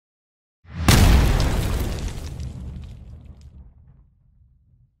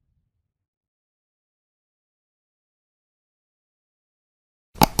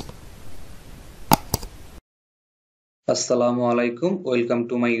Assalamu alaikum. Welcome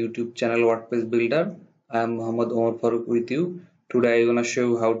to my YouTube channel WordPress Builder. I am Muhammad Omar Farooq with you. Today I'm gonna show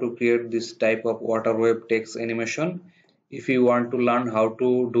you how to create this type of water wave text animation. If you want to learn how to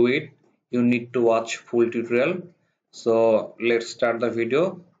do it, you need to watch full tutorial. So let's start the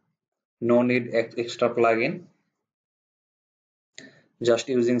video. No need extra plugin. Just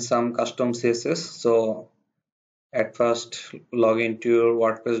using some custom CSS. So at first log into your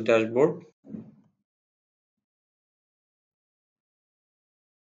WordPress dashboard.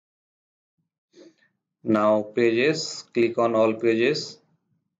 Now pages, click on all pages.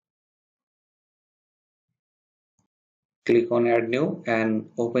 Click on add new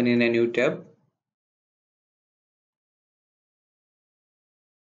and open in a new tab.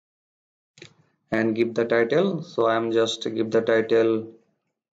 And give the title. So I'm just give the title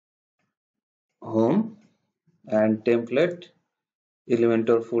home and template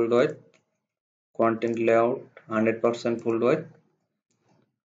Elementor full width, content layout 100% full width.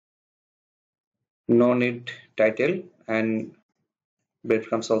 No need title and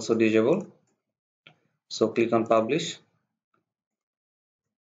breadcrumbs also disable. So click on publish.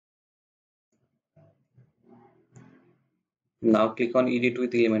 Now click on edit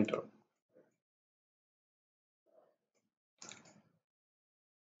with Elementor.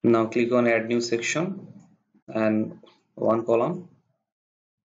 Now click on add new section and one column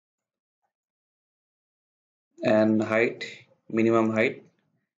and height, minimum height,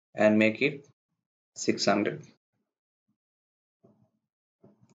 and make it 600.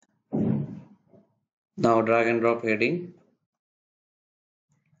 Now drag and drop heading.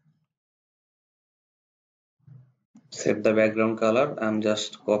 Set the background color. I'm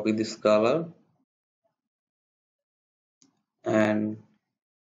just copy this color and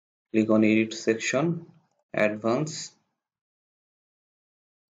click on edit section, advanced,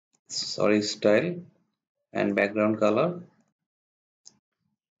 style and background color,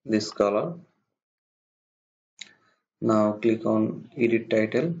 this color. Now click on edit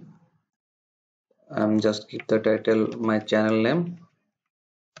title. I'm just keep the title my channel name.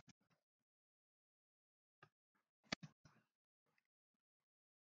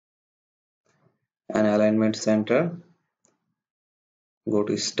 And alignment center. Go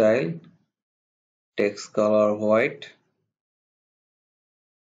to style, text color white.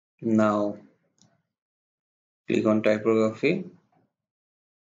 Now click on typography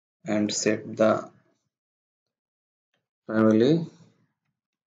and set the family,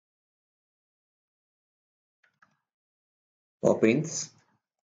 Poppins,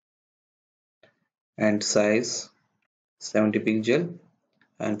 and size 70 pixel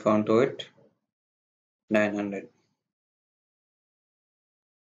and font weight 900.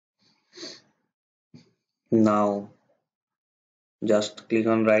 Now just click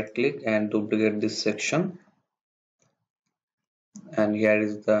on right click and duplicate this section, and here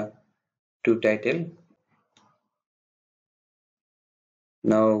is the to title.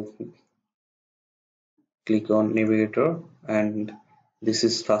 Now click on navigator and this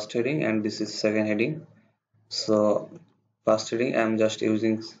is first heading and this is second heading. So first heading I'm just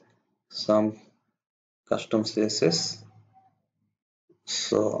using some custom CSS.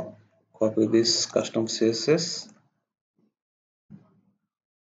 So copy this custom CSS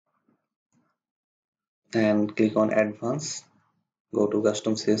and click on advanced. Go to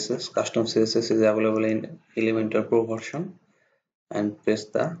custom CSS. Custom CSS is available in Elementor Pro version and press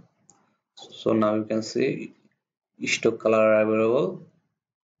the. So now you can see stock color are available.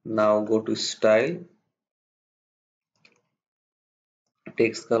 Now go to style,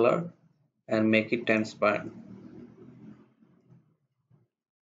 text color and make it transparent.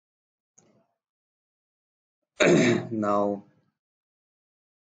 Now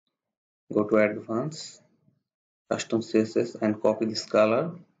go to advanced, custom CSS and copy this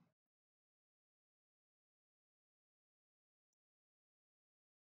color.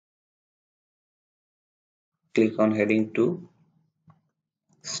 Click on heading 2,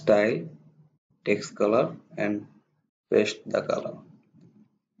 style, text color and paste the color.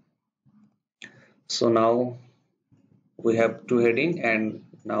 So now we have two heading and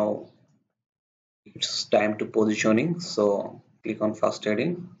now it's time to positioning. So click on first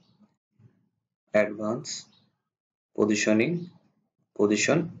heading, advanced, positioning,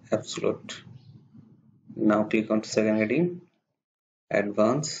 position absolute. Now click on second heading,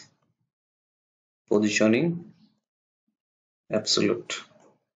 advanced, positioning absolute.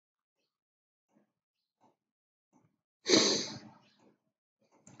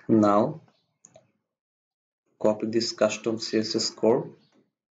 Now copy this custom CSS code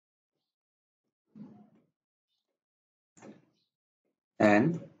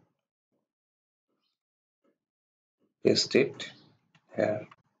and paste it here.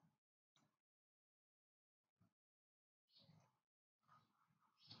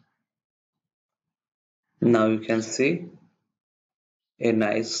 Now you can see a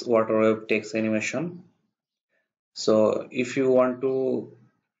nice water wave text animation. So if you want to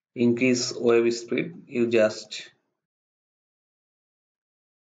increase wave speed, you just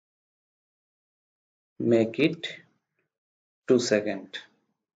make it 2 seconds,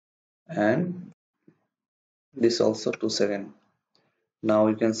 and this also 2 seconds. Now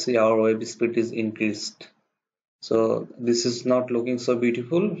you can see our wave speed is increased. So this is not looking so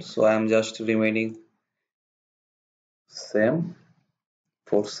beautiful, so I am just remaining same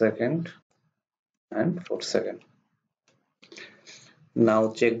 4 seconds and 4 seconds.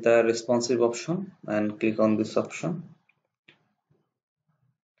 Now check the responsive option and click on this option.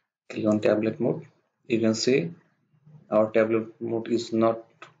 Click on tablet mode. You can see our tablet mode is not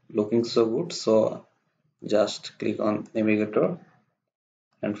looking so good, so just click on navigator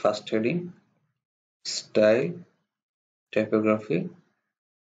and first heading, style, typography,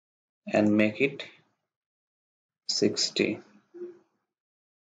 and make it 60,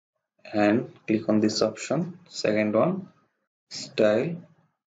 and click on this option, second one, style,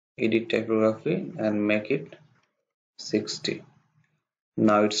 edit typography, and make it 60.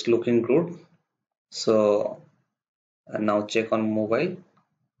 Now it's looking good. So now check on mobile,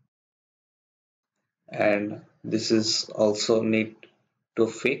 and this is also need to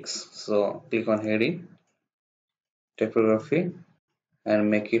fix. So click on heading, typography,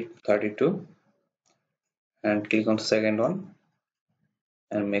 and make it 32, and click on second one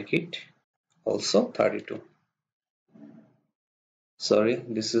and make it also 32. Sorry,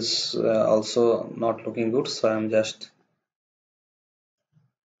 this is also not looking good, so I'm just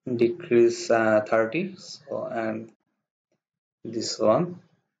decrease 30. So, and this one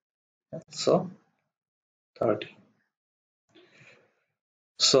also 30.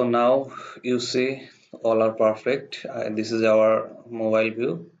 So now you see all are perfect. This is our mobile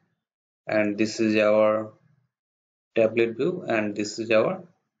view, and this is our tablet view, and this is our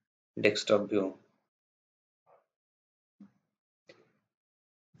desktop view.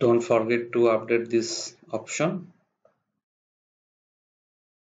 Don't forget to update this option.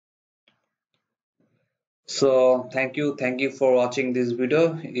 So thank you for watching this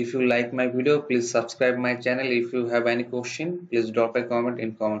video. If you like my video, please subscribe my channel. If you have any question, please drop a comment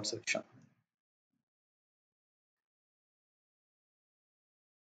in comment section.